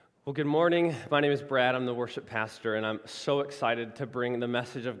Well, good morning. My name is Brad. I'm the worship pastor, and I'm so excited to bring the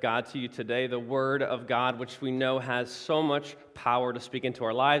message of God to you today, the Word of God, which we know has so much power to speak into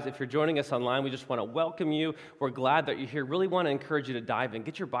our lives. If you're joining us online, we just want to welcome you. We're glad that you're here. Really want to encourage you to dive in.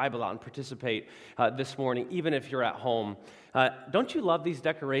 Get your Bible out and participate this morning, even if you're at home. Don't you love these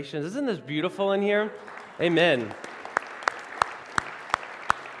decorations? Isn't this beautiful in here? Amen.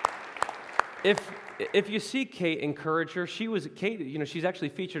 If you see Kate, encourage her. Kate, she's actually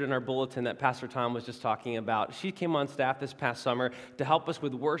featured in our bulletin that Pastor Tom was just talking about. She came on staff this past summer to help us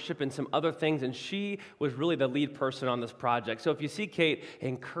with worship and some other things, and she was really the lead person on this project. So if you see Kate,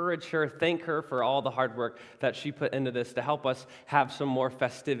 encourage her, thank her for all the hard work that she put into this to help us have some more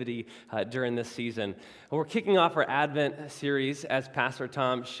festivity during this season. We're kicking off our Advent series, as Pastor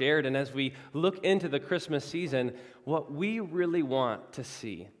Tom shared, and as we look into the Christmas season, what we really want to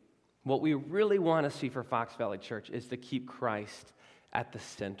see for Fox Valley Church is to keep Christ at the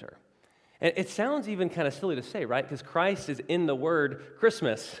center. And it sounds even kind of silly to say, right? Because Christ is in the word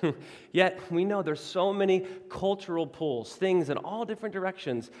Christmas. Yet we know there's so many cultural pulls, things in all different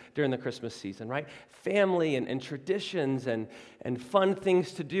directions during the Christmas season, right? Family and traditions and fun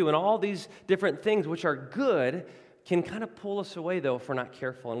things to do and all these different things which are good can kind of pull us away, though, if we're not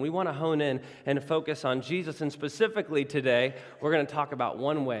careful. And we want to hone in and focus on Jesus. And specifically today, we're going to talk about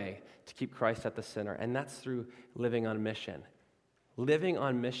one way to keep Christ at the center, and that's through living on mission. Living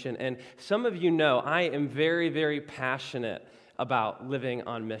on mission. And some of you know I am very, very passionate about living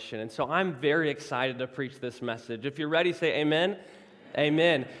on mission. And so I'm very excited to preach this message. If you're ready, say amen.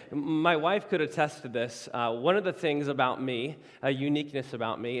 Amen. My wife could attest to this. One of the things about me, a uniqueness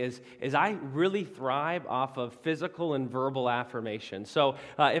about me, is I really thrive off of physical and verbal affirmation. So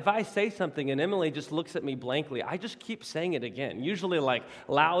if I say something and Emily just looks at me blankly, I just keep saying it again, usually like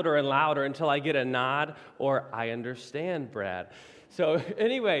louder and louder until I get a nod or I understand, Brad. So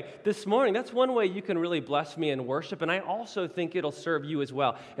anyway, this morning, that's one way you can really bless me in worship, and I also think it'll serve you as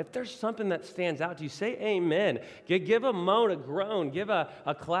well. If there's something that stands out to you, say amen. Give a moan, a groan, give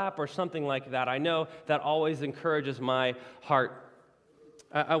a clap or something like that. I know that always encourages my heart.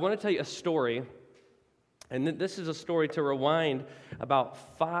 I want to tell you a story, and this is a story to rewind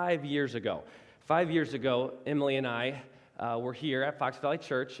about 5 years ago. 5 years ago, Emily and I were here at Fox Valley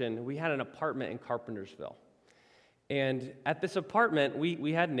Church, and we had an apartment in Carpentersville. And at this apartment,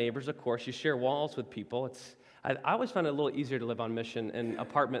 we had neighbors, of course. You share walls with people. I always found it a little easier to live on mission in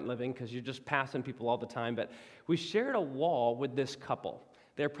apartment living because you're just passing people all the time. But we shared a wall with this couple.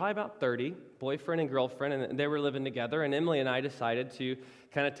 They were probably about 30, boyfriend and girlfriend, and they were living together. And Emily and I decided to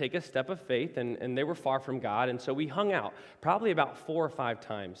kind of take a step of faith, and they were far from God. And so we hung out probably about 4 or 5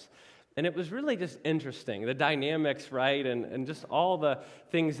 times. And it was really just interesting, the dynamics, right, and just all the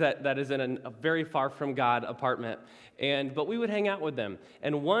things that is in a very far from God apartment. But we would hang out with them.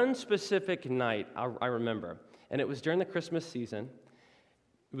 And one specific night, I remember, and it was during the Christmas season.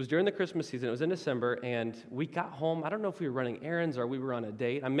 It was in December, and we got home. I don't know if we were running errands or we were on a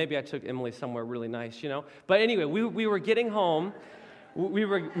date. Maybe I took Emily somewhere really nice, But anyway, we were getting home. We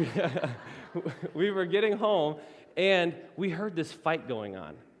were getting home, and we heard this fight going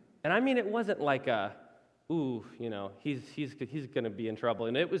on. And I mean, it wasn't like he's going to be in trouble.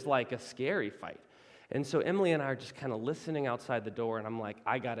 And it was like a scary fight. And so Emily and I are just kind of listening outside the door, and I'm like,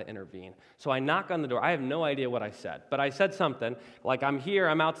 I got to intervene. So I knock on the door. I have no idea what I said, but I said something like, I'm here,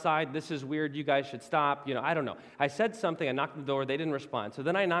 I'm outside, this is weird, you guys should stop. I don't know. I said something, I knocked on the door, they didn't respond. So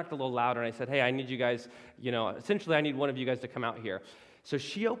then I knocked a little louder, and I said, hey, I need you guys, essentially I need one of you guys to come out here. So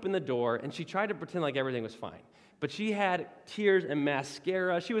she opened the door, and she tried to pretend like everything was fine. But she had tears and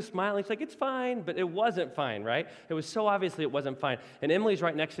mascara. She was smiling. She's like, it's fine. But it wasn't fine, right? It was so obviously it wasn't fine. And Emily's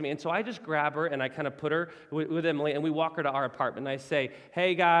right next to me. And so I just grab her, and I kind of put her with Emily, and we walk her to our apartment. And I say,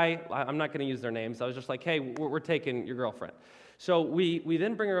 hey, guy, I'm not going to use their names. I was just like, hey, we're taking your girlfriend. So we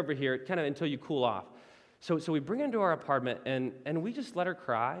then bring her over here kind of until you cool off. So we bring her into our apartment, and we just let her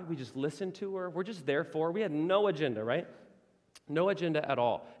cry. We just listen to her. We're just there for her. We had no agenda, right? No agenda at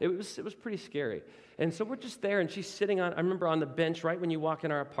all. It was pretty scary. And so we're just there, and she's sitting I remember on the bench right when you walk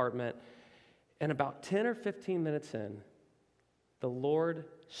in our apartment, and about 10 or 15 minutes in, the Lord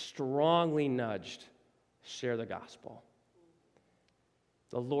strongly nudged, share the gospel.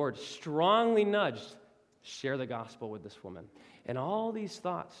 The Lord strongly nudged, share the gospel with this woman. And all these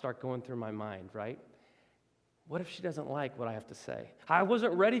thoughts start going through my mind, right? What if she doesn't like what I have to say? I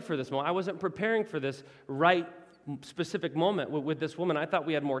wasn't ready for this moment. I wasn't preparing for this right specific moment with this woman. I thought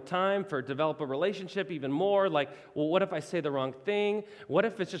we had more time to develop a relationship even more. Like, well, what if I say the wrong thing? What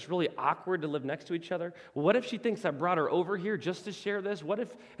if it's just really awkward to live next to each other? What if she thinks I brought her over here just to share this? What if,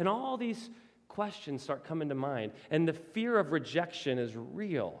 and all these questions start coming to mind. And the fear of rejection is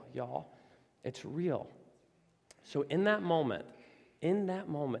real, y'all. It's real. So in that moment,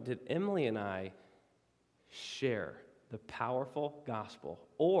 did Emily and I share the powerful gospel,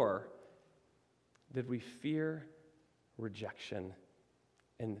 or did we fear rejection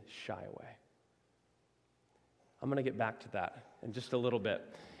and shy away? I'm going to get back to that in just a little bit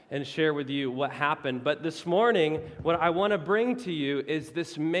and share with you what happened. But this morning, what I want to bring to you is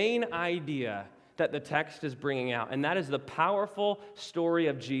this main idea that the text is bringing out, and that is the powerful story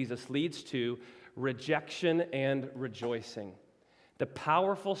of Jesus leads to rejection and rejoicing. The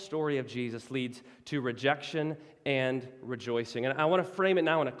powerful story of Jesus leads to rejection and rejoicing. And I want to frame it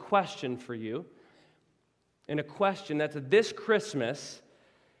now in a question for you. In a question that's this Christmas,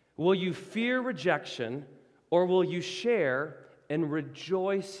 will you fear rejection or will you share and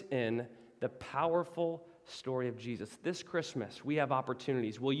rejoice in the powerful story of Jesus? This Christmas, we have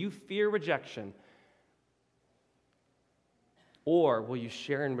opportunities. Will you fear rejection or will you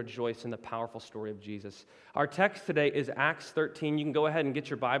share and rejoice in the powerful story of Jesus? Our text today is Acts 13. You can go ahead and get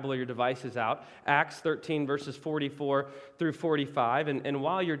your Bible or your devices out. Acts 13, verses 44 through 45. And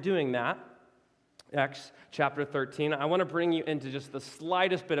while you're doing that, Acts chapter 13, I want to bring you into just the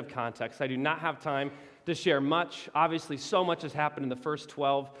slightest bit of context. I do not have time to share much. Obviously, so much has happened in the first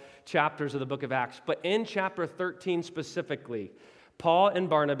 12 chapters of the book of Acts. But in chapter 13 specifically, Paul and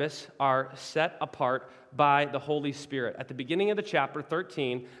Barnabas are set apart by the Holy Spirit. At the beginning of the chapter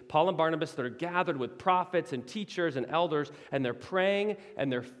 13, Paul and Barnabas, they're gathered with prophets and teachers and elders, and they're praying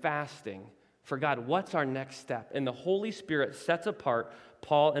and they're fasting for God. What's our next step? And the Holy Spirit sets apart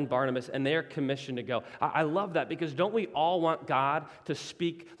Paul and Barnabas, and they are commissioned to go. I love that, because don't we all want God to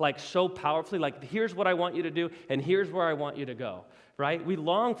speak like so powerfully, like here's what I want you to do, and here's where I want you to go, right? We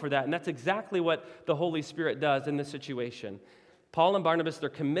long for that, and that's exactly what the Holy Spirit does in this situation. Paul and Barnabas, they're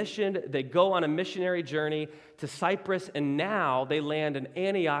commissioned. They go on a missionary journey to Cyprus, and now they land in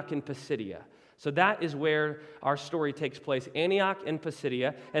Antioch in Pisidia. So that is where our story takes place, Antioch in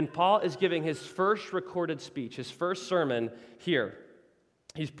Pisidia. And Paul is giving his first recorded speech, his first sermon here.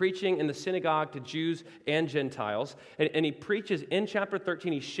 He's preaching in the synagogue to Jews and Gentiles. And he preaches in chapter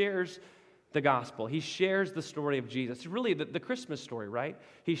 13, he shares the gospel. He shares the story of Jesus. It's really the Christmas story, right?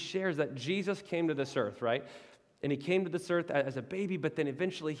 He shares that Jesus came to this earth, right? And he came to this earth as a baby, but then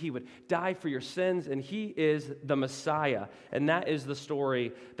eventually he would die for your sins, and he is the Messiah. And that is the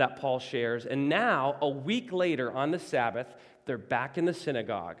story that Paul shares. And now, a week later on the Sabbath, they're back in the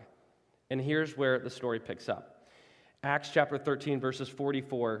synagogue. And here's where the story picks up. Acts chapter 13, verses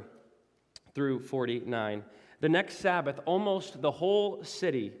 44 through 49. The next Sabbath, almost the whole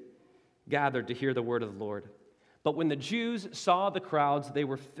city gathered to hear the word of the Lord. But when the Jews saw the crowds, they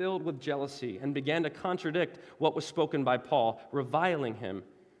were filled with jealousy and began to contradict what was spoken by Paul, reviling him.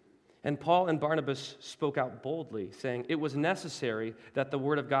 And Paul and Barnabas spoke out boldly, saying, "It was necessary that the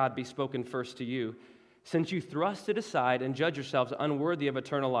word of God be spoken first to you. Since you thrust it aside and judge yourselves unworthy of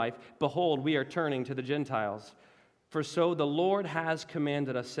eternal life, behold, we are turning to the Gentiles. For so the Lord has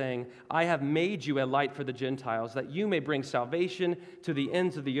commanded us, saying, I have made you a light for the Gentiles, that you may bring salvation to the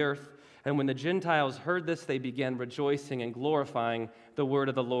ends of the earth. And when the Gentiles heard this, they began rejoicing and glorifying the word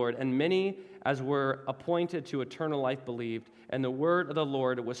of the Lord. And many, as were appointed to eternal life, believed. And the word of the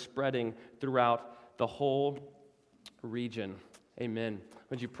Lord was spreading throughout the whole region." Amen.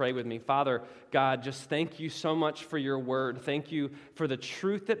 Would you pray with me? Father God, just thank you so much for your word. Thank you for the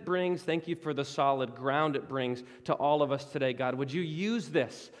truth it brings. Thank you for the solid ground it brings to all of us today, God. Would you use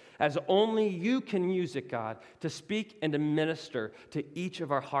this as only you can use it, God, to speak and to minister to each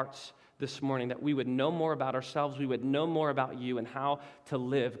of our hearts this morning, that we would know more about ourselves, we would know more about you and how to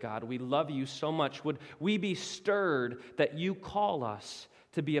live, God. We love you so much. Would we be stirred that you call us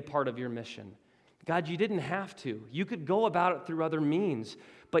to be a part of your mission? God, you didn't have to. You could go about it through other means,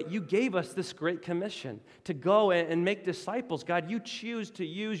 but you gave us this great commission to go and make disciples. God, you choose to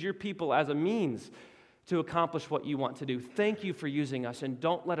use your people as a means to accomplish what you want to do. Thank you for using us, and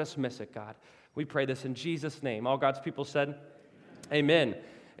don't let us miss it, God. We pray this in Jesus' name. All God's people said, amen.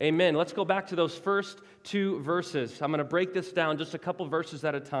 Amen. Let's go back to those first two verses. I'm going to break this down just a couple verses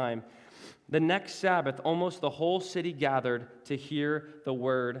at a time. The next Sabbath, almost the whole city gathered to hear the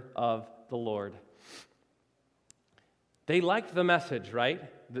word of the Lord. They liked the message, right?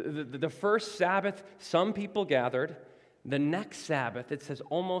 The first Sabbath, some people gathered. The next Sabbath, it says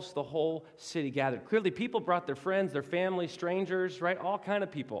almost the whole city gathered. Clearly, people brought their friends, their family, strangers, right? All kind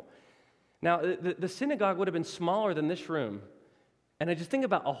of people. Now, the synagogue would have been smaller than this room. And I just think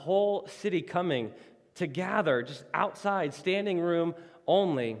about a whole city coming to gather just outside, standing room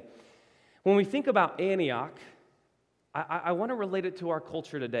only. When we think about Antioch, I want to relate it to our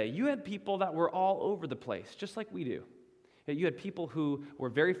culture today. You had people that were all over the place, just like we do. You had people who were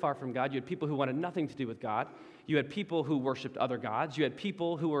very far from God. You had people who wanted nothing to do with God. You had people who worshiped other gods. You had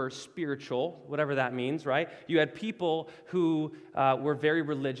people who were spiritual, whatever that means, right? You had people who were very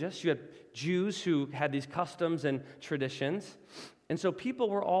religious. You had Jews who had these customs and traditions. And so people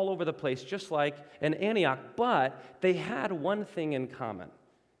were all over the place, just like in Antioch, but they had one thing in common,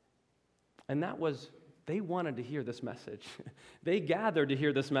 and that was they wanted to hear this message. They gathered to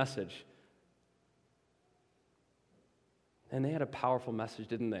hear this message. And they had a powerful message,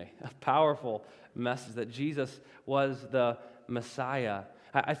 didn't they? A powerful message that Jesus was the Messiah.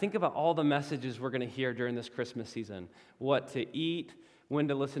 I think about all the messages we're going to hear during this Christmas season. What to eat, when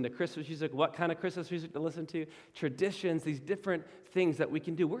to listen to Christmas music, what kind of Christmas music to listen to, traditions, these different things that we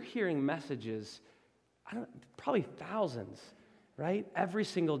can do. We're hearing messages, probably thousands, right? Every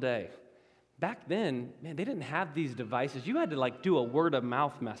single day. Back then, man, they didn't have these devices. You had to do a word of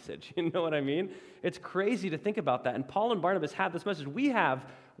mouth message. You know what I mean? It's crazy to think about that. And Paul and Barnabas had this message. We have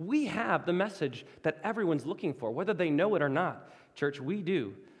the message that everyone's looking for, whether they know it or not. Church, we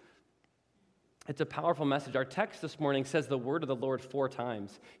do. It's a powerful message. Our text this morning says the word of the Lord 4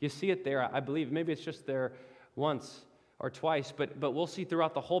 times. You see it there, I believe. Maybe it's just there once or twice, but we'll see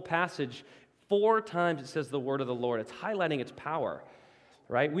throughout the whole passage 4 times it says the word of the Lord. It's highlighting its power.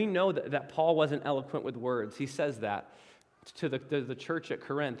 Right? We know that Paul wasn't eloquent with words. He says that to the church at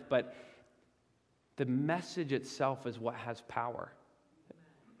Corinth, but the message itself is what has power.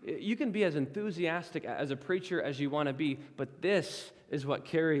 You can be as enthusiastic as a preacher as you want to be, but this is what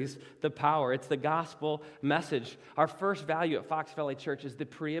carries the power. It's the gospel message. Our first value at Fox Valley Church is the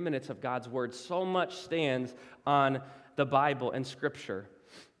preeminence of God's word. So much stands on the Bible and Scripture.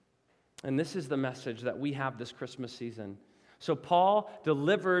 And this is the message that we have this Christmas season. So Paul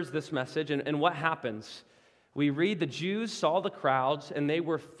delivers this message, and what happens? We read the Jews saw the crowds, and they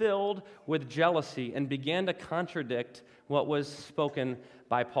were filled with jealousy and began to contradict what was spoken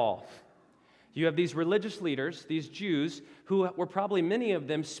by Paul. You have these religious leaders, these Jews, who were probably many of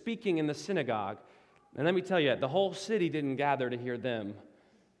them speaking in the synagogue. And let me tell you, the whole city didn't gather to hear them,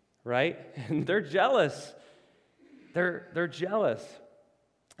 right? And they're jealous. They're jealous.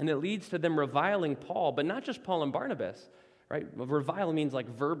 And it leads to them reviling Paul, but not just Paul and Barnabas. Right? Revile means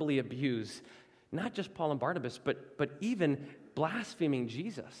verbally abuse. Not just Paul and Barnabas, but even blaspheming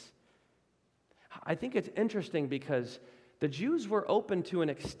Jesus. I think it's interesting because the Jews were open to an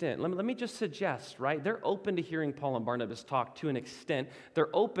extent. Let me just suggest, right? They're open to hearing Paul and Barnabas talk to an extent.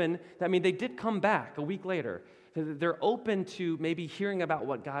 They're open. They did come back a week later. They're open to maybe hearing about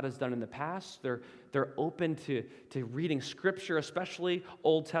what God has done in the past. They're open to reading Scripture, especially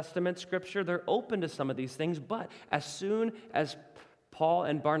Old Testament Scripture. They're open to some of these things, but as soon as Paul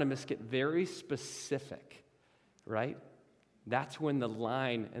and Barnabas get very specific, right, that's when the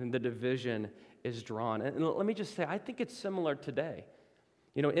line and the division is drawn. And let me just say, I think it's similar today.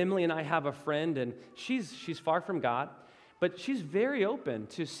 Emily and I have a friend, and she's far from God, but she's very open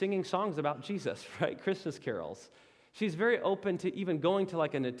to singing songs about Jesus, right? Christmas carols. She's very open to even going to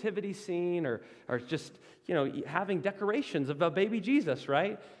a nativity scene or just, having decorations of a baby Jesus,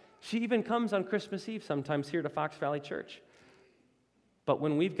 right? She even comes on Christmas Eve sometimes here to Fox Valley Church. But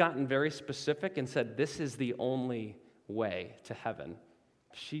when we've gotten very specific and said this is the only way to heaven,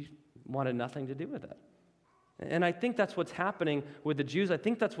 she wanted nothing to do with it. And I think that's what's happening with the Jews. I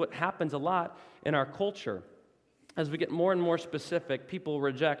think that's what happens a lot in our culture. As we get more and more specific, people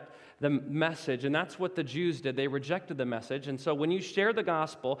reject the message, and that's what the Jews did. They rejected the message, and so when you share the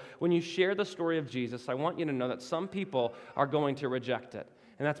gospel, when you share the story of Jesus, I want you to know that some people are going to reject it.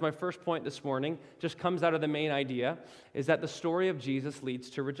 And that's my first point this morning, just comes out of the main idea, is that the story of Jesus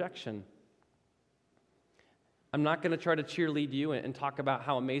leads to rejection. I'm not going to try to cheerlead you and talk about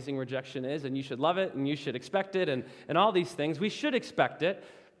how amazing rejection is, and you should love it, and you should expect it, and all these things. We should expect it,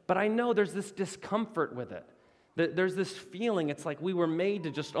 but I know there's this discomfort with it. There's this feeling, it's like we were made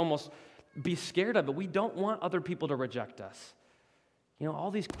to just almost be scared of it. We don't want other people to reject us.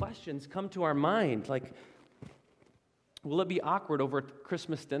 All these questions come to our mind, will it be awkward over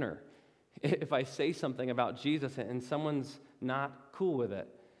Christmas dinner if I say something about Jesus and someone's not cool with it,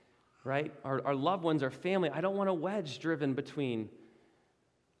 right? Our loved ones, our family, I don't want a wedge driven between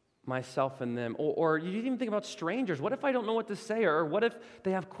myself and them. Or you even think about strangers. What if I don't know what to say? Or what if they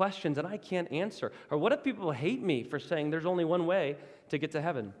have questions and I can't answer? Or what if people hate me for saying there's only one way to get to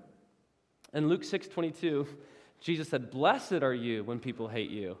heaven? In Luke 6:22, Jesus said, "Blessed are you when people hate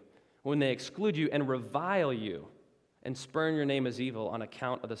you, when they exclude you and revile you and spurn your name as evil on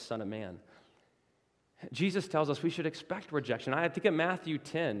account of the Son of Man." Jesus tells us we should expect rejection. I think of Matthew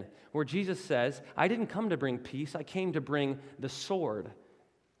 10, where Jesus says, I didn't come to bring peace, I came to bring the sword.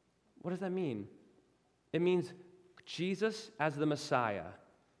 What does that mean? It means Jesus as the Messiah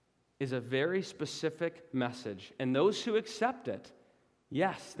is a very specific message, and those who accept it,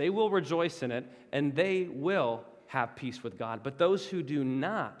 yes, they will rejoice in it, and they will have peace with God. But those who do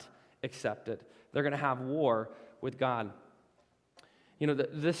not accept it, they're going to have war with God. You know,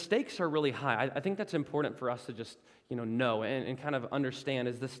 the stakes are really high. I think that's important for us to just, know and kind of understand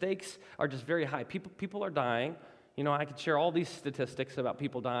is the stakes are just very high. People are dying. You know, I could share all these statistics about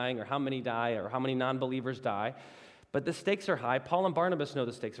people dying or how many die or how many non-believers die. But the stakes are high. Paul and Barnabas know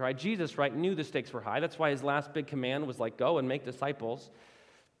the stakes are high. Jesus, right, knew the stakes were high. That's why his last big command was like, go and make disciples.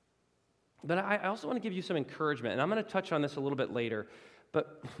 But I also want to give you some encouragement, and I'm going to touch on this a little bit later.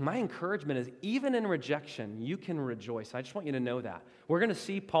 But my encouragement is even in rejection, you can rejoice. I just want you to know that. We're going to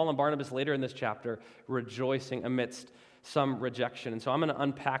see Paul and Barnabas later in this chapter rejoicing amidst some rejection. And so I'm going to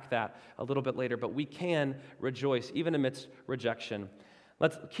unpack that a little bit later. But we can rejoice even amidst rejection.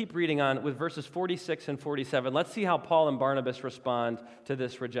 Let's keep reading on with verses 46 and 47. Let's see how Paul and Barnabas respond to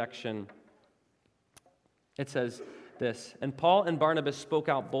this rejection. It says this, and Paul and Barnabas spoke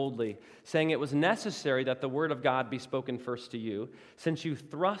out boldly, saying it was necessary that the word of God be spoken first to you, since you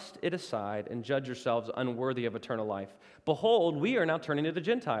thrust it aside and judge yourselves unworthy of eternal life. Behold, we are now turning to the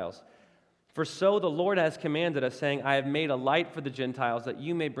Gentiles. For so the Lord has commanded us, saying, I have made a light for the Gentiles, that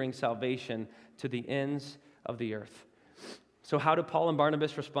you may bring salvation to the ends of the earth. So how do Paul and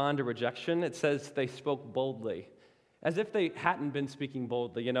Barnabas respond to rejection? It says they spoke boldly, as if they hadn't been speaking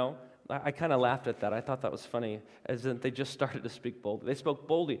boldly, I kind of laughed at that. I thought that was funny, as if they just started to speak boldly. They spoke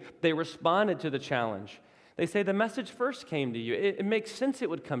boldly. They responded to the challenge. They say the message first came to you. It makes sense it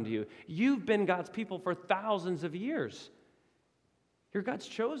would come to you. You've been God's people for thousands of years. You're God's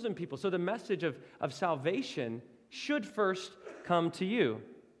chosen people. So the message of salvation should first come to you.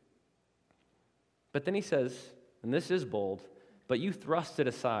 But then he says, and this is bold, but you thrust it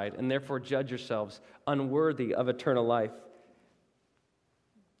aside and therefore judge yourselves unworthy of eternal life.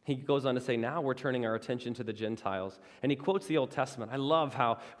 He goes on to say, now we're turning our attention to the Gentiles. And he quotes the Old Testament. I love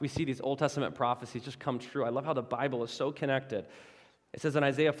how we see these Old Testament prophecies just come true. I love how the Bible is so connected. It says in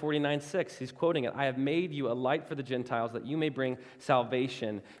Isaiah 49:6, he's quoting it, I have made you a light for the Gentiles that you may bring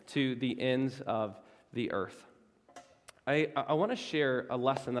salvation to the ends of the earth. I want to share a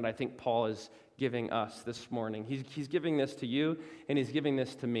lesson that I think Paul is giving us this morning. He's giving this to you, and he's giving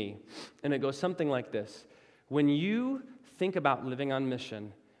this to me. And it goes something like this. When you think about living on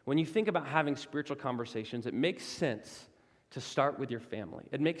mission, when you think about having spiritual conversations, it makes sense to start with your family.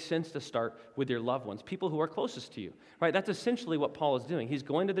 It makes sense to start with your loved ones, people who are closest to you, right? That's essentially what Paul is doing. He's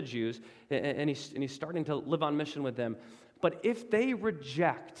going to the Jews, and he's starting to live on mission with them. But if they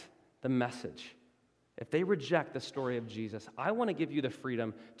reject the message, if they reject the story of Jesus, I want to give you the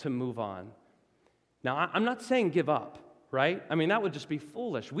freedom to move on. Now, I'm not saying give up, right? I mean, that would just be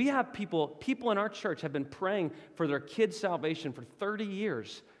foolish. We have people in our church have been praying for their kids' salvation for 30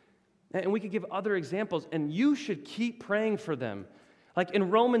 years. And we could give other examples, and you should keep praying for them. Like in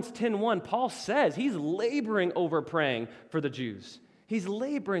Romans 10:1, Paul says he's laboring over praying for the Jews. He's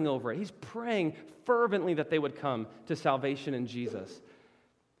laboring over it. He's praying fervently that they would come to salvation in Jesus.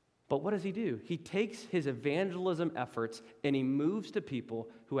 But what does he do? He takes his evangelism efforts and he moves to people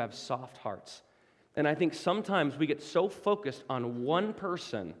who have soft hearts. And I think sometimes we get so focused on one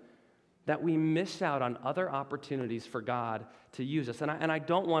person that we miss out on other opportunities for God to use us. And I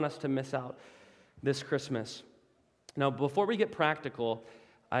don't want us to miss out this Christmas. Now, before we get practical,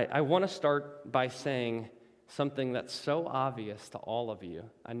 I want to start by saying something that's so obvious to all of you.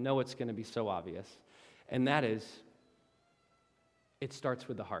 I know it's going to be so obvious. And that is, it starts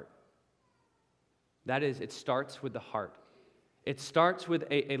with the heart. That is, it starts with the heart. It starts with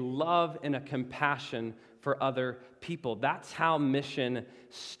a love and a compassion for other people. That's how mission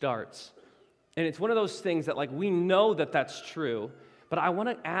starts. And it's one of those things that, we know that that's true, but I want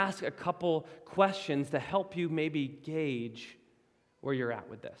to ask a couple questions to help you maybe gauge where you're at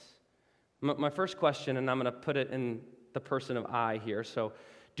with this. My first question, and I'm going to put it in the person of I here. So,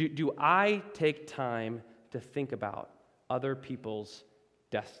 do I take time to think about other people's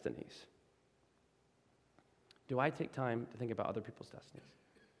destinies? Do I take time to think about other people's destinies?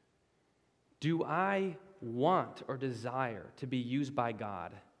 Do I want or desire to be used by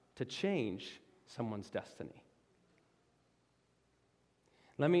God to change someone's destiny?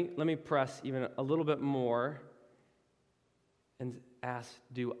 Let me press even a little bit more and ask,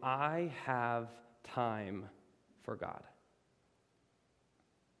 do I have time for God?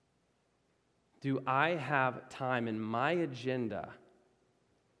 Do I have time in my agenda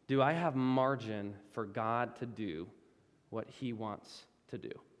do I have margin for God to do what he wants to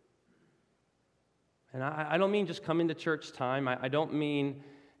do? And I don't mean just coming to church time. I don't mean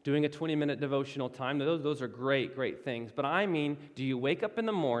doing a 20-minute devotional time. Those are great, great things. But I mean, do you wake up in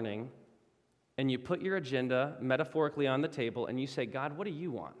the morning and you put your agenda metaphorically on the table and you say, God, what do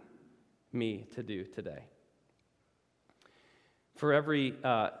you want me to do today? For every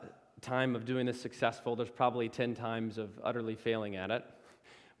time of doing this successful, there's probably 10 times of utterly failing at it.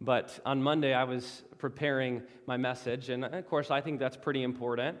 But on Monday, I was preparing my message, and of course, I think that's pretty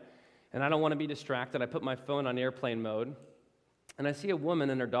important, and I don't want to be distracted. I put my phone on airplane mode, and I see a woman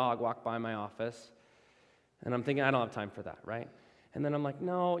and her dog walk by my office, and I'm thinking, I don't have time for that, right? And then I'm like,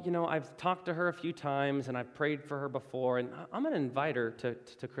 no, I've talked to her a few times, and I've prayed for her before, and I'm going to invite her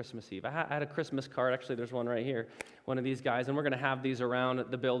to Christmas Eve. I had a Christmas card. Actually, there's one right here, one of these guys, and we're going to have these around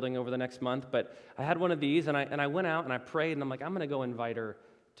the building over the next month. But I had one of these, and I went out, and I prayed, and I'm like, I'm going to go invite her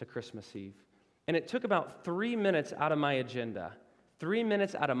to Christmas Eve. And it took about 3 minutes out of my agenda, 3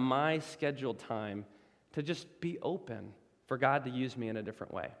 minutes out of my scheduled time to just be open for God to use me in a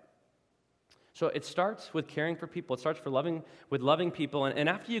different way. So it starts with caring for people. It starts with loving people. And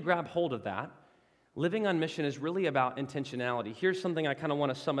after you grab hold of that, living on mission is really about intentionality. Here's something I kind of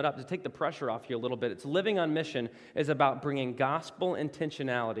want to sum it up to take the pressure off you a little bit. It's living on mission is about bringing gospel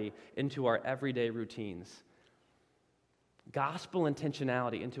intentionality into our everyday routines. Gospel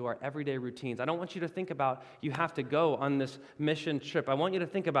intentionality into our everyday routines. I don't want you to think about you have to go on this mission trip. I want you to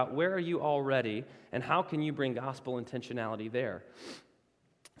think about where are you already and how can you bring gospel intentionality there.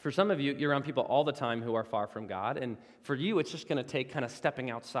 For some of you, you're around people all the time who are far from God, and for you, it's just going to take kind of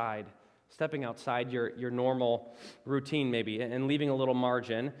stepping outside your normal routine maybe and leaving a little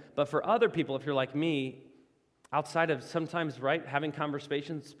margin. But for other people, if you're like me, outside of sometimes, right, having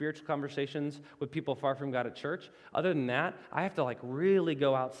conversations, spiritual conversations with people far from God at church, other than that, I have to really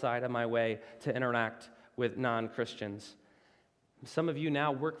go outside of my way to interact with non-Christians. Some of you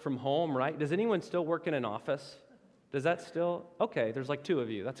now work from home, right? Does anyone still work in an office? Does that still? Okay, there's 2 of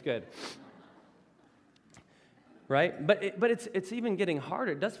you. That's good. Right? But it's even getting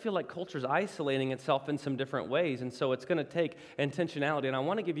harder. It does feel like culture's isolating itself in some different ways, and so it's going to take intentionality. And I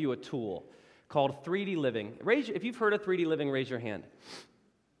want to give you a tool called 3D Living. If you've heard of 3D Living, raise your hand.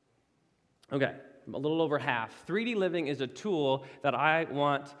 Okay, a little over half. 3D Living is a tool that I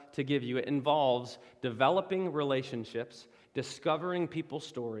want to give you. It involves developing relationships, discovering people's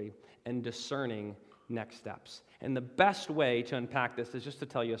story, and discerning next steps. And the best way to unpack this is just to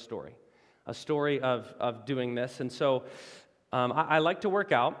tell you a story of doing this. And so I like to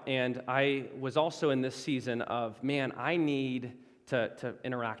work out, and I was also in this season of, man, I need to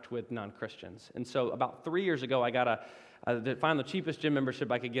interact with non-Christians. And so about 3 years ago, I found the cheapest gym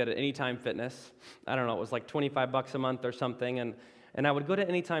membership I could get at Anytime Fitness. I don't know, it was like $25 a month or something, and I would go to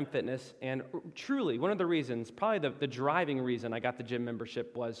Anytime Fitness, and truly, one of the reasons, probably the driving reason I got the gym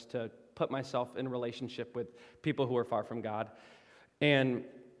membership was to put myself in a relationship with people who are far from God. And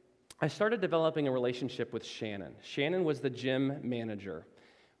I started developing a relationship with Shannon. Shannon was the gym manager.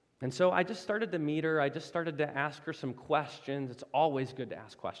 And so I just started to meet her. I just started to ask her some questions. It's always good to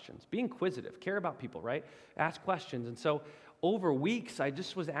ask questions. Be inquisitive. Care about people, right? Ask questions. And so over weeks, I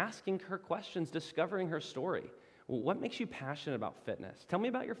just was asking her questions, discovering her story. What makes you passionate about fitness? Tell me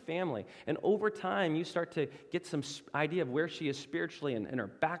about your family. And over time, you start to get some idea of where she is spiritually and her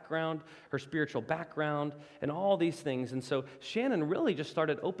background, her spiritual background, and all these things. And so Shannon really just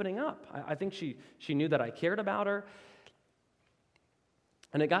started opening up. I think she knew that I cared about her.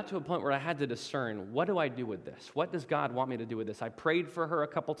 And it got to a point where I had to discern, what do I do with this? What does God want me to do with this? I prayed for her a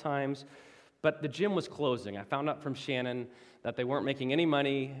couple times, but the gym was closing. I found out from Shannon that they weren't making any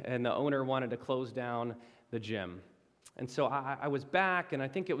money, and the owner wanted to close down the gym. And so I was back, and I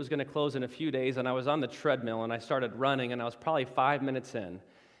think it was going to close in a few days, and I was on the treadmill, and I started running, and I was probably 5 minutes in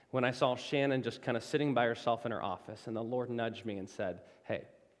when I saw Shannon just kind of sitting by herself in her office, and the Lord nudged me and said, hey,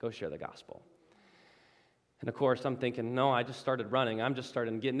 go share the gospel. And of course, I'm thinking, no, I just started running. I'm just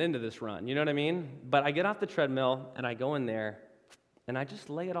starting getting into this run. You know what I mean? But I get off the treadmill, and I go in there, and I just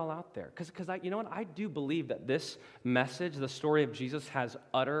lay it all out there. Because you know what? I do believe that this message, the story of Jesus, has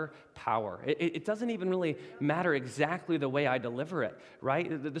utter power. It doesn't even really matter exactly the way I deliver it,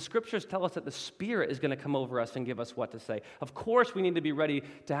 right? The scriptures tell us that the Spirit is going to come over us and give us what to say. Of course, we need to be ready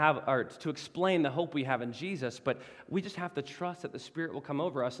to explain the hope we have in Jesus, but we just have to trust that the Spirit will come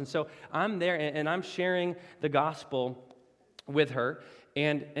over us. And so I'm there, and I'm sharing the gospel with her,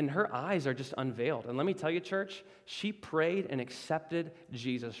 and her eyes are just unveiled. And let me tell you, church, she prayed and accepted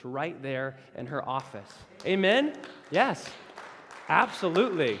Jesus right there in her office. Amen? Yes.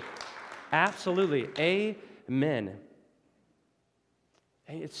 Absolutely. Absolutely. Amen.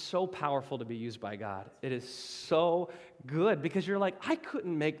 And it's so powerful to be used by God. It is so good because you're like, I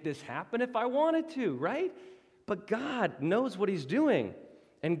couldn't make this happen if I wanted to, right? But God knows what he's doing.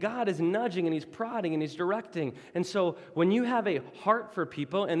 And God is nudging and he's prodding and he's directing. And so when you have a heart for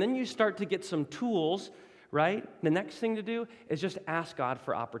people and then you start to get some tools, right? The next thing to do is just ask God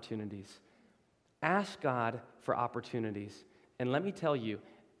for opportunities. Ask God for opportunities. And let me tell you,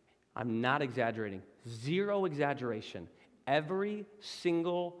 I'm not exaggerating. Zero exaggeration. Every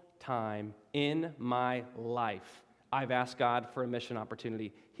single time in my life, I've asked God for a mission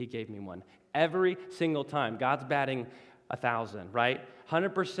opportunity. He gave me one. Every single time. God's batting 1,000, right?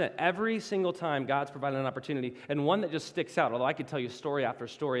 100%. Every single time God's provided an opportunity. And one that just sticks out, although I could tell you story after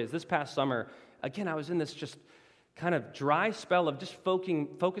story, is this past summer, again, I was in this just kind of dry spell of just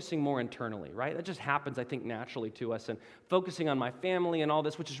focusing more internally, right? That just happens, I think, naturally to us, and focusing on my family and all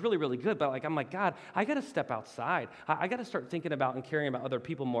this, which is really, really good. But I'm like, God, I got to step outside. I got to start thinking about and caring about other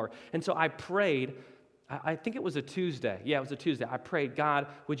people more. And so I prayed. I think it was a Tuesday. Yeah, it was a Tuesday. I prayed, God,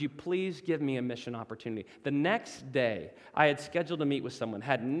 would you please give me a mission opportunity? The next day, I had scheduled to meet with someone,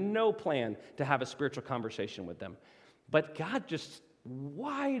 had no plan to have a spiritual conversation with them. But God just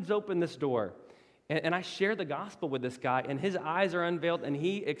wides open this door. And I share the gospel with this guy, and his eyes are unveiled, and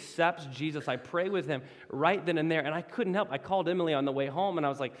he accepts Jesus. I pray with him right then and there, and I couldn't help. I called Emily on the way home, and I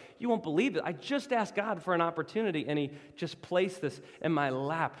was like, you won't believe it. I just asked God for an opportunity, and he just placed this in my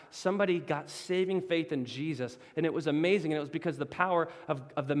lap. Somebody got saving faith in Jesus, and it was amazing, and it was because of the power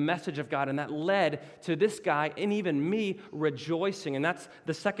of the message of God, and that led to this guy and even me rejoicing. And that's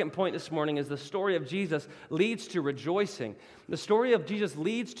the second point this morning, is the story of Jesus leads to rejoicing. The story of Jesus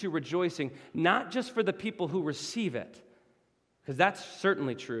leads to rejoicing, not just for the people who receive it, because that's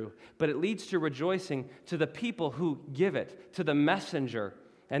certainly true, but it leads to rejoicing to the people who give it, to the messenger.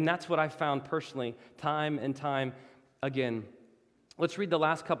 And that's what I found personally time and time again. Let's read the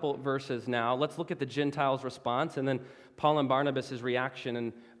last couple verses now. Let's look at the Gentiles' response and then Paul and Barnabas' reaction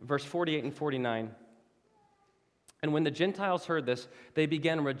in verse 48 and 49. And when the Gentiles heard this, they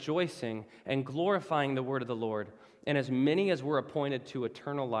began rejoicing and glorifying the word of the Lord. And as many as were appointed to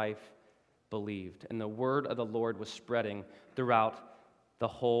eternal life believed. And the word of the Lord was spreading throughout the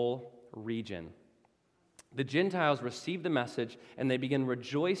whole region. The Gentiles received the message, and they began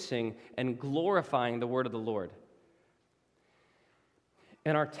rejoicing and glorifying the word of the Lord.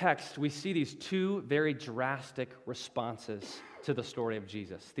 In our text, we see these two very drastic responses to the story of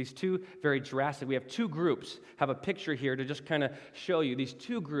Jesus. These two very drastic, we have two groups. Have a picture here to just kind of show you these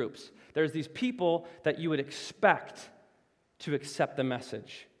two groups. There's these people that you would expect to accept the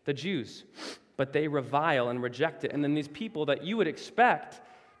message, the Jews, but they revile and reject it. And then these people that you would expect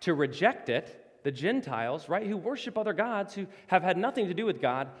to reject it, the Gentiles, right, who worship other gods, who have had nothing to do with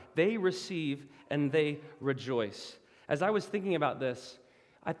God, they receive and they rejoice. As I was thinking about this,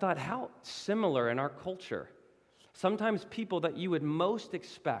 I thought how similar in our culture. Sometimes people that you would most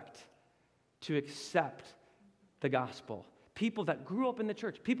expect to accept the gospel, people that grew up in the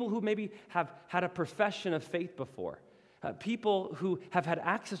church, people who maybe have had a profession of faith before, people who have had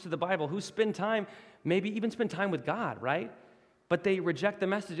access to the Bible, who spend time, maybe even spend time with God, right? But they reject the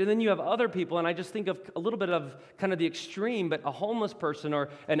message. And then you have other people, and I just think of a little bit of kind of the extreme, but a homeless person or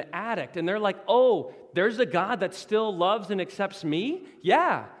an addict, and they're like, oh, there's a God that still loves and accepts me?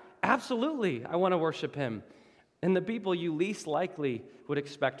 Yeah, absolutely, I want to worship him. And the people you least likely would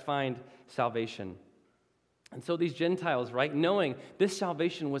expect find salvation. And so these Gentiles, right, knowing this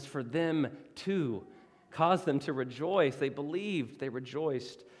salvation was for them too, caused them to rejoice. They believed, they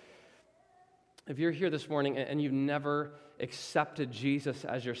rejoiced. If you're here this morning and you've never accepted Jesus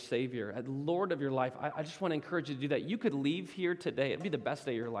as your Savior, as Lord of your life, I just want to encourage you to do that. You could leave here today. It'd be the best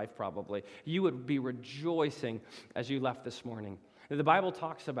day of your life probably. You would be rejoicing as you left this morning. The Bible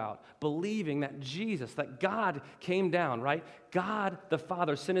talks about believing that Jesus, that God came down, right? God the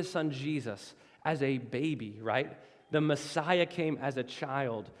Father sent his son Jesus as a baby, right? The Messiah came as a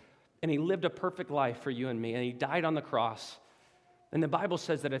child, and he lived a perfect life for you and me, and he died on the cross. And the Bible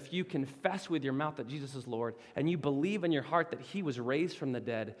says that if you confess with your mouth that Jesus is Lord, and you believe in your heart that he was raised from the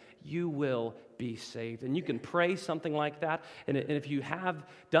dead, you will be saved. And you can pray something like that. And if you have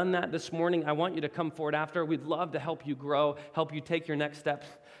done that this morning, I want you to come forward after. We'd love to help you grow, help you take your next steps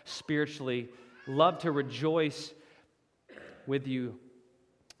spiritually. Love to rejoice with you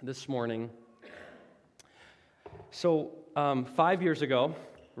this morning. So 5 years ago,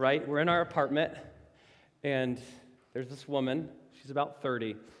 right, we're in our apartment, and there's this woman. She's about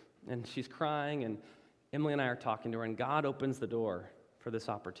 30, and she's crying, and Emily and I are talking to her, and God opens the door for this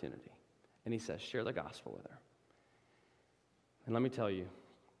opportunity. And he says, share the gospel with her. And let me tell you,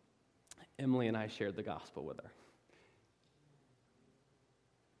 Emily and I shared the gospel with her.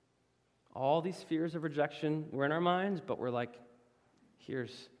 All these fears of rejection were in our minds, but we're like,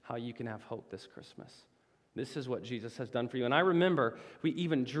 here's how you can have hope this Christmas. This is what Jesus has done for you. And I remember we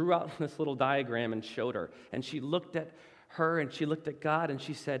even drew out this little diagram and showed her. And she looked at her and she looked at God and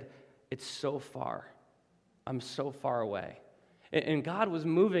she said, it's so far. I'm so far away. And God was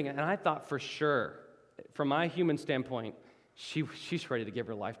moving, and I thought for sure, from my human standpoint, she's ready to give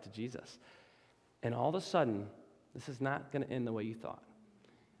her life to Jesus. And all of a sudden, this is not going to end the way you thought.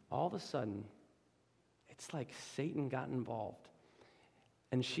 All of a sudden, it's like Satan got involved.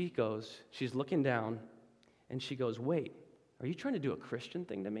 And she's looking down, and she goes, wait, are you trying to do a Christian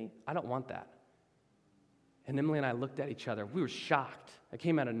thing to me? I don't want that. And Emily and I looked at each other. We were shocked. It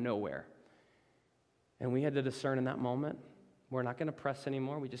came out of nowhere. And we had to discern in that moment, we're not going to press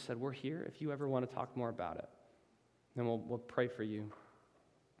anymore. We just said, we're here if you ever want to talk more about it. Then we'll pray for you.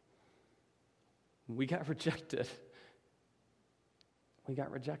 We got rejected. We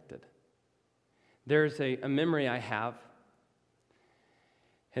got rejected. There's a memory I have,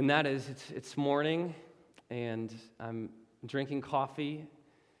 and that is it's morning, and I'm drinking coffee,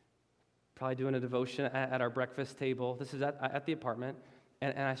 probably doing a devotion at our breakfast table. This is at the apartment,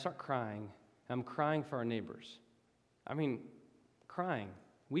 and I start crying. I'm crying for our neighbors. I mean, crying,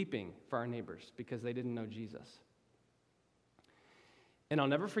 weeping for our neighbors because they didn't know Jesus. And I'll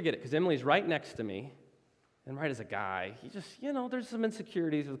never forget it because Emily's right next to me. And right as a guy, he just, there's some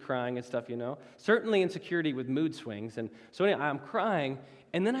insecurities with crying and stuff, Certainly insecurity with mood swings. And so anyway, I'm crying,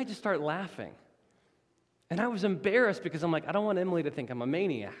 and then I just start laughing. And I was embarrassed because I'm like, I don't want Emily to think I'm a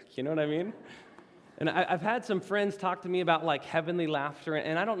maniac, you know what I mean? And I've had some friends talk to me about like heavenly laughter,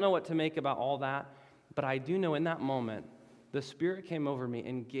 and I don't know what to make about all that, but I do know in that moment, the Spirit came over me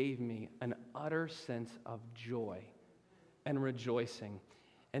and gave me an utter sense of joy and rejoicing.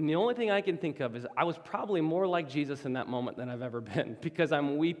 And the only thing I can think of is I was probably more like Jesus in that moment than I've ever been because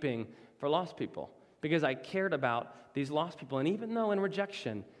I'm weeping for lost people, because I cared about these lost people. And even though in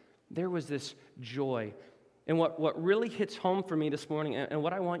rejection, there was this joy. And what really hits home for me this morning, and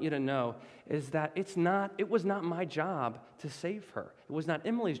what I want you to know, is that it was not my job to save her. It was not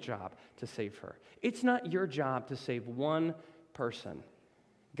Emily's job to save her. It's not your job to save one person.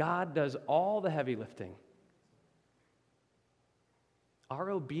 God does all the heavy lifting.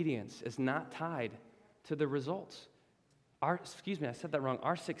 Our obedience is not tied to the results. I said that wrong.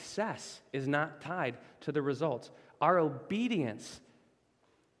 Our success is not tied to the results. Our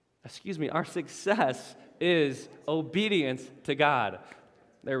success is obedience to God.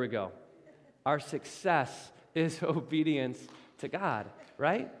 There we go. Our success is obedience to God,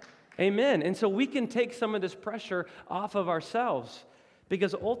 right? Amen. And so we can take some of this pressure off of ourselves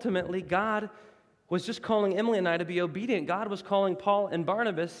because ultimately God was just calling Emily and I to be obedient. God was calling Paul and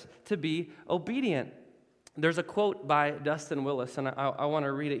Barnabas to be obedient. There's a quote by Dustin Willis, and I want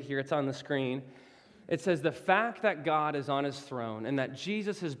to read it here. It's on the screen. It says, the fact that God is on his throne and that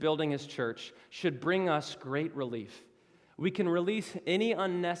Jesus is building his church should bring us great relief. We can release any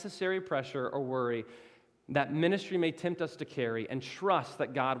unnecessary pressure or worry that ministry may tempt us to carry and trust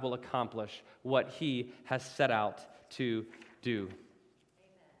that God will accomplish what he has set out to do.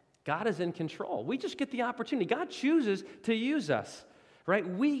 God is in control. We just get the opportunity. God chooses to use us, right?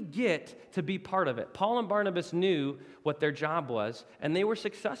 We get to be part of it. Paul and Barnabas knew what their job was, and they were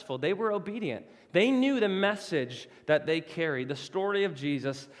successful. They were obedient. They knew the message that they carried. The story of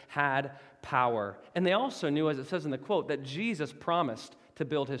Jesus had power. And they also knew, as it says in the quote, that Jesus promised to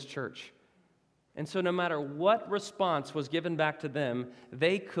build his church. And so no matter what response was given back to them,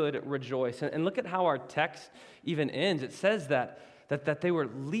 they could rejoice. And look at how our text even ends. It says that they were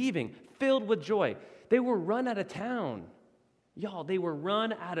leaving, filled with joy. They were run out of town. Y'all, they were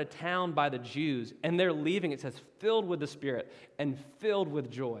run out of town by the Jews, and they're leaving, it says, filled with the Spirit and filled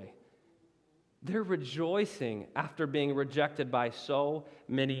with joy. They're rejoicing after being rejected by so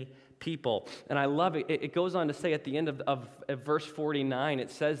many people. And I love it. It goes on to say at the end of verse 49,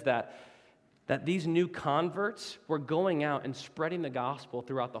 it says that these new converts were going out and spreading the gospel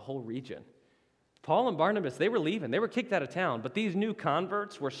throughout the whole region. Paul and Barnabas, they were leaving. They were kicked out of town. But these new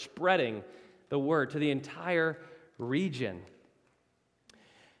converts were spreading the word to the entire region.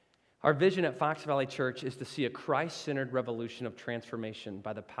 Our vision at Fox Valley Church is to see a Christ-centered revolution of transformation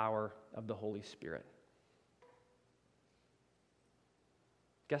by the power of the Holy Spirit.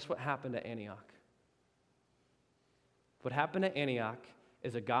 Guess what happened at Antioch? What happened at Antioch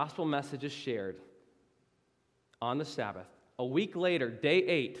is a gospel message is shared on the Sabbath. A week later, day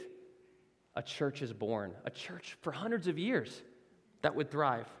 8, a church is born. A church for hundreds of years that would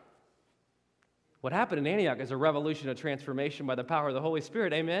thrive. What happened in Antioch is a revolution of transformation by the power of the Holy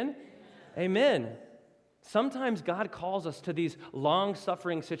Spirit. Amen? Amen. Sometimes God calls us to these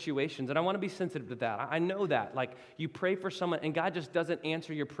long-suffering situations, and I want to be sensitive to that. I know that. Like, you pray for someone, and God just doesn't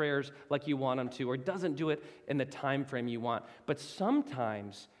answer your prayers like you want him to, or doesn't do it in the time frame you want. But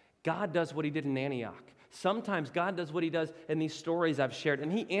sometimes God does what he did in Antioch. Sometimes God does what he does in these stories I've shared,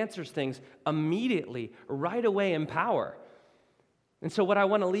 and he answers things immediately, right away in power. And so what I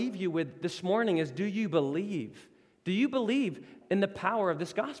want to leave you with this morning is, do you believe? Do you believe in the power of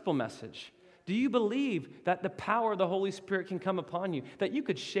this gospel message? Do you believe that the power of the Holy Spirit can come upon you? That you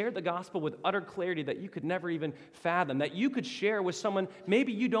could share the gospel with utter clarity that you could never even fathom? That you could share with someone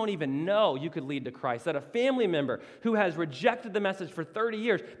maybe you don't even know you could lead to Christ? That a family member who has rejected the message for 30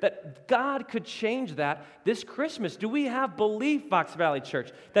 years, that God could change that this Christmas? Do we have belief, Fox Valley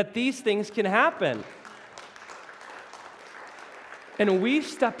Church, that these things can happen? And we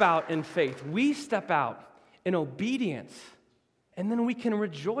step out in faith. We step out in obedience. And then we can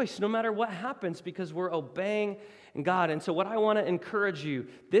rejoice no matter what happens because we're obeying God. And so what I want to encourage you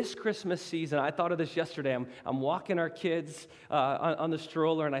this Christmas season, I thought of this yesterday. I'm walking our kids on the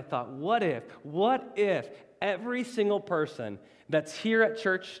stroller, and I thought, what if every single person that's here at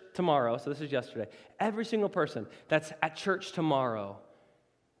church tomorrow, so this is yesterday, every single person that's at church tomorrow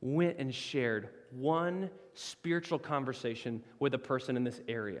went and shared one spiritual conversation with a person in this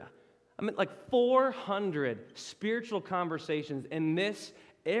area? I mean, like 400 spiritual conversations in this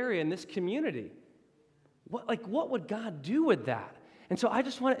area, in this community. What would God do with that? And so I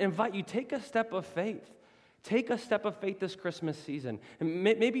just want to invite you, take a step of faith. Take a step of faith this Christmas season. And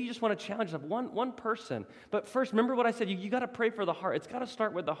maybe you just want to challenge one person. But first, remember what I said, you got to pray for the heart. It's got to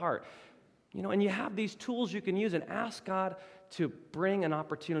start with the heart. You know, and you have these tools you can use, and ask God to bring an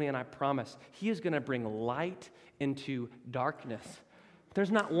opportunity, and I promise he is going to bring light into darkness.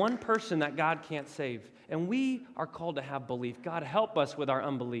 There's not one person that God can't save, and we are called to have belief. God, help us with our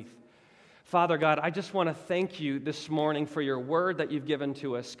unbelief. Father God, I just want to thank you this morning for your word that you've given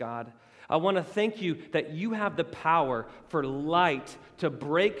to us, God. I want to thank you that you have the power for light to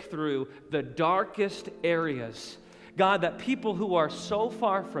break through the darkest areas. God, that people who are so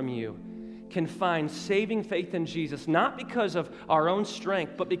far from you can find saving faith in Jesus, not because of our own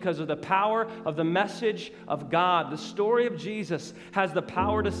strength, but because of the power of the message of God. The story of Jesus has the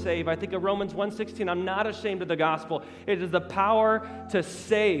power to save. I think of Romans 1:16, I'm not ashamed of the gospel. It is the power to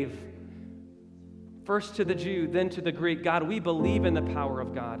save. First to the Jew, then to the Greek. God, we believe in the power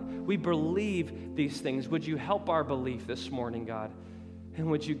of God. We believe these things. Would you help our belief this morning, God? And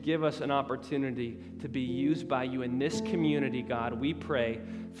would you give us an opportunity to be used by you in this community, God? We pray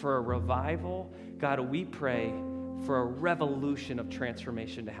for a revival. God, we pray for a revolution of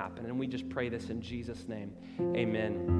transformation to happen. And we just pray this in Jesus' name. Amen.